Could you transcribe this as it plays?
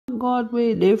God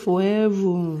wait there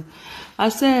forever. I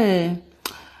say,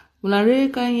 when I really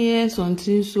can hear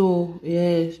something so,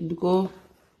 yes, because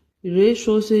the rain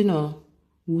shows say no,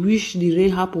 wish the rain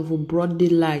happen for broad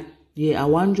daylight. Yeah, I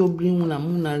want to bring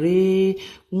una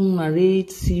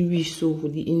rate series so for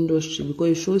the industry because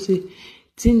it shows say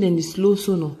thing then the slow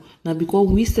so no. Now because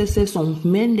we say some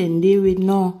men then they wait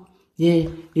no, yeah,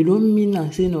 they don't mean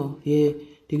and say no, yeah,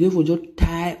 they go for just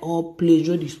tie up play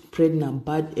just spread na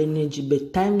bad energy,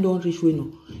 but time don't reach we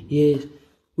no, yes,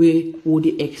 we would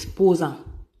expose them.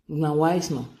 Now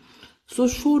wise no. So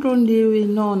show don't they we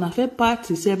no na fair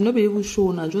party self no be even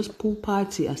show na just pool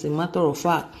party as a matter of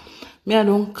fact. Me I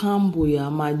don't come boy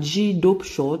my G dope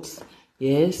shots.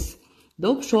 Yes.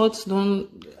 Dope shots don't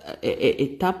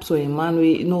a tap so a man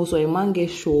we no so a man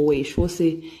get show where show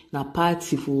say na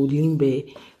party for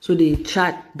limbe. So they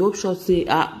chat dope shots say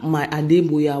my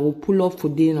adeboy I will pull up for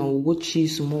dinner we'll go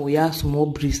cheese more yeah some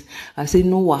more breeze. I say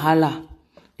no wahala.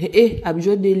 I be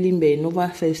just dey limbe Nova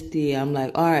first day. I'm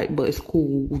like, alright, but it's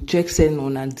cool. We'll check send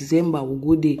on and December we'll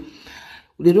go there.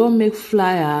 They don't make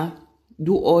flyer,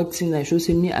 do all things like show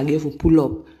say me I get for pull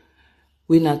up.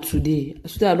 We not today.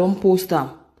 So I don't post them.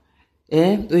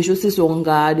 We show say so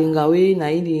nga way na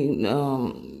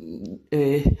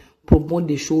promote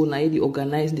the show, na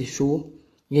organize the show.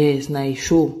 Yes, na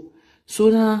show. So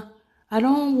now I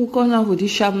don't come out for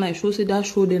this sharp night show say that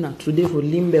show then today for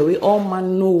Limbe. We all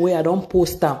man know where I don't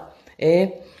post them.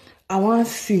 I want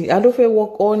to see. I don't feel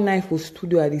work all night for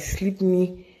studio. I dey sleep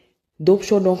me. Dope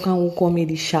show don't come call me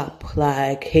the sharp.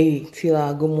 Like, hey,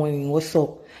 Tilla, good morning. What's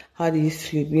up? How do you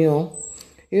sleep? You know,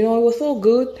 it was so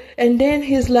good. And then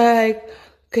he's like,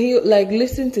 can you like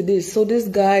listen to this? So this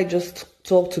guy just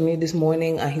talked to me this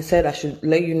morning and he said I should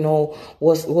let you know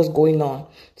what's going on.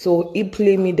 So he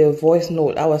played me the voice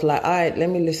note. I was like, all right, let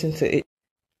me listen to it.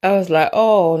 I was like,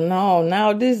 oh no,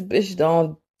 now this bitch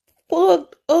don't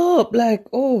fuck up. Like,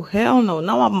 oh hell no,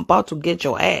 now I'm about to get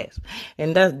your ass.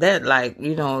 And that's that, like,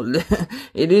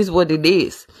 it is what it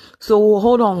is. So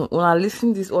hold on, when I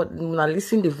listen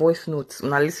the voice notes,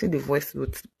 I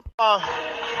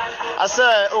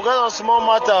said, okay, on small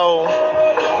matter.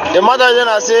 The matter then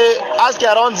I say,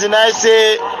 Askia don't deny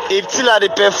say if Tilla they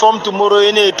perform tomorrow,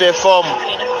 you need to perform.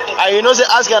 And you know say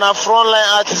Askia na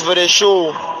frontline artist for the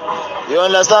show. You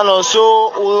understand?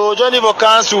 So we don't even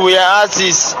cancel we are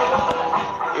artists.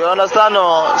 You understand?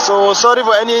 So sorry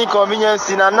for any inconvenience.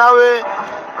 In now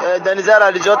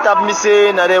Denizara they just tap me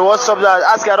saying that they WhatsApp that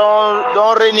Askia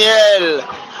don't rain hell.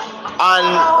 And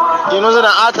you know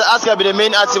that Askia be the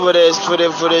main artist for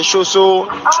the show, so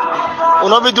we'll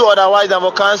not be do otherwise than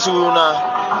we cancel now.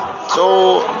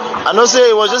 So I know say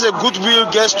it was just a goodwill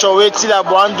gesture way Tilla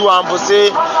do and for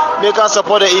say make us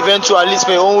support the event to at least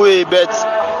my own way, but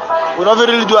we'll not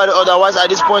really do otherwise at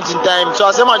this point in time. So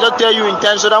I say I just tell you in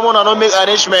time so that one I don't make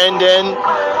arrangement, then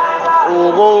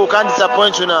we can't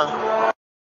disappoint you now.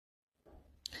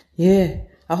 Yeah,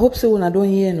 I hope so when I don't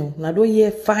hear no. When I don't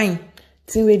hear fine.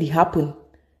 Thing where it happen.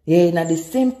 Yeah, now the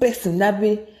same person that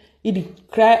way he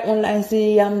cry online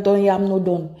say I'm done, I'm not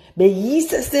done. But he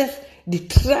self the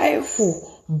try for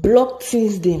block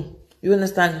things them. You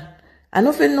understand? I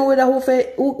don't know whether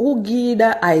who give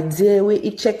that idea where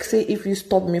he check say if you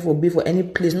stop me for be for any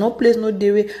place, no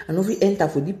day way, I know if you enter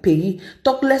for the pay.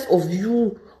 Talk less of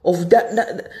you. Of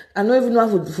that I don't even know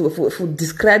how for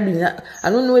describing that. I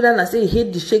don't know whether I say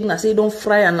hate the shake, I say don't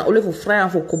fry and only for fry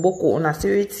and for koboko on a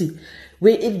serity.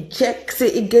 Where it check say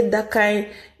it get that kind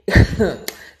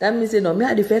that means no me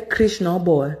I the fair Krishna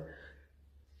boy.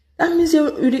 That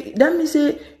means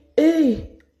say hey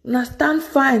na stand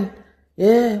fine.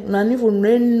 Yeah, na even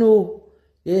rain no.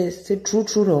 Yes, say true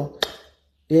no.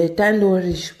 Yeah, time don't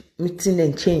reach meeting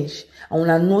and change. And when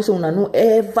I know so when I know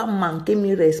ever man give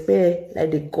me respect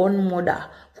like the godmother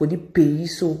for the pay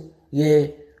so yeah.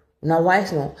 Now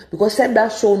wise no because said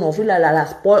that show no feel like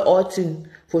spoil all thing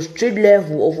for street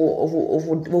level of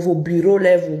bureau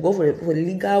level go for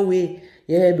legal way.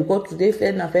 Yeah, because today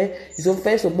fair na fair it's so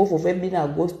first of all for fair being a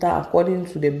ghost star according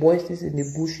to the voices in the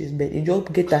bushes, but it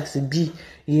just get as a B.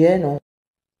 Yeah no.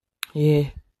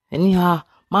 Yeah. Anyhow,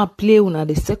 ma play una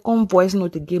the second voice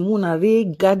note again. Muna re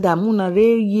gather, muna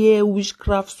re yeah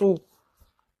witchcraft so.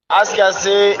 Askia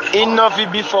say enough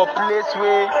it be for place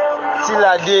where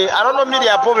Tilla day. I don't know me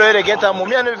their problem where they get a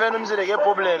me. I don't even know say they get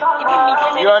problem.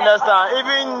 You understand?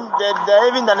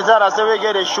 Even Danizara say we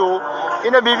get a show.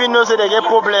 You know even know say they get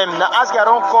problem. Now Askia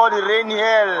don't call the rain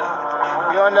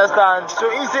hell. You understand? So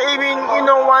he say even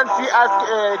want see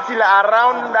Tilla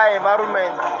around that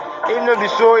environment. He no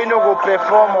be so he no go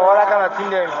perform or all that kind of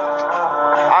thing them.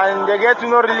 And they get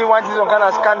to not really want some kind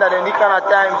of scandal any kind of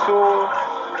time. So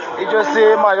he just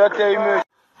say, man, just tell me.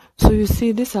 So you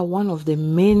see, these are one of the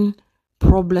main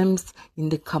problems in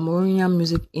the Cameroonian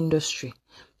music industry.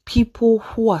 People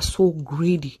who are so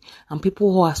greedy and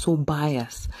people who are so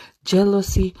biased.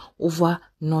 Jealousy over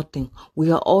nothing. We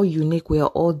are all unique. We are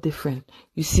all different.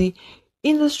 You see,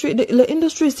 the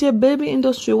industry is here, baby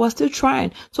industry. We're still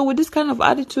trying. So with this kind of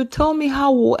attitude, tell me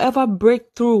how we'll ever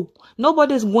break through.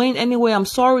 Nobody's going anywhere. I'm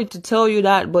sorry to tell you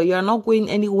that, but you're not going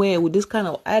anywhere with this kind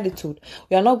of attitude.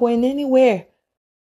 We are not going anywhere.